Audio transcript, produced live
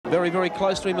very, very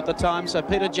close to him at the time. So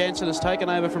Peter Jensen has taken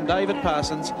over from David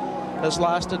Parsons. Has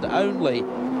lasted only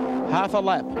half a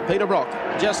lap. Peter Brock,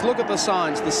 just look at the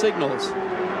signs, the signals.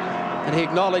 And he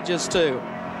acknowledges too.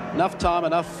 Enough time,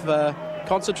 enough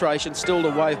concentration still to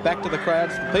wave back to the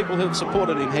crowds, the people who have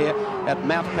supported him here at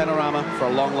Mount Panorama for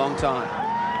a long, long time.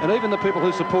 And even the people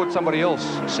who support somebody else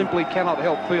simply cannot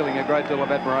help feeling a great deal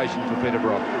of admiration for Peter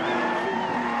Brock.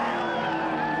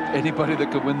 Anybody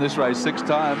that could win this race 6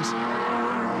 times,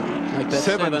 Make that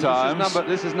 7 times.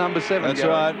 This is number 7. That's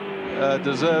right.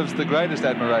 Deserves the greatest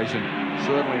admiration.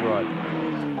 Certainly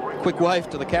right. Quick wave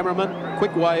to the cameraman.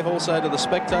 Quick wave also to the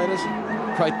spectators.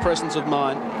 Great presence of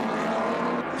mind.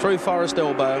 Through Forest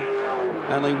Elbow.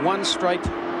 Only one straight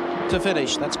to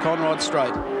finish. That's Conrod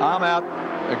Straight. Arm out.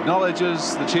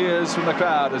 Acknowledges the cheers from the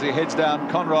crowd as he heads down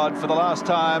Conrod for the last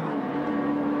time.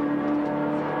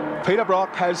 Peter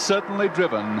Brock has certainly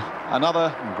driven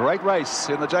another great race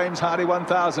in the James Hardie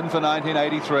 1000 for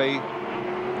 1983.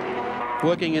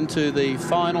 Working into the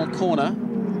final corner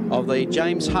of the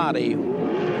James Hardie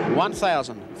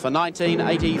 1000 for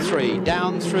 1983.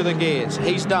 Down through the gears.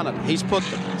 He's done it. He's put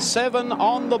 7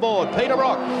 on the board. Peter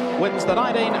Brock wins the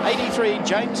 1983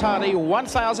 James Hardie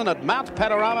 1000 at Mount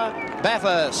Panorama,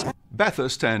 Bathurst.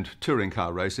 Bathurst and touring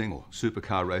car racing, or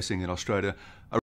supercar racing in Australia,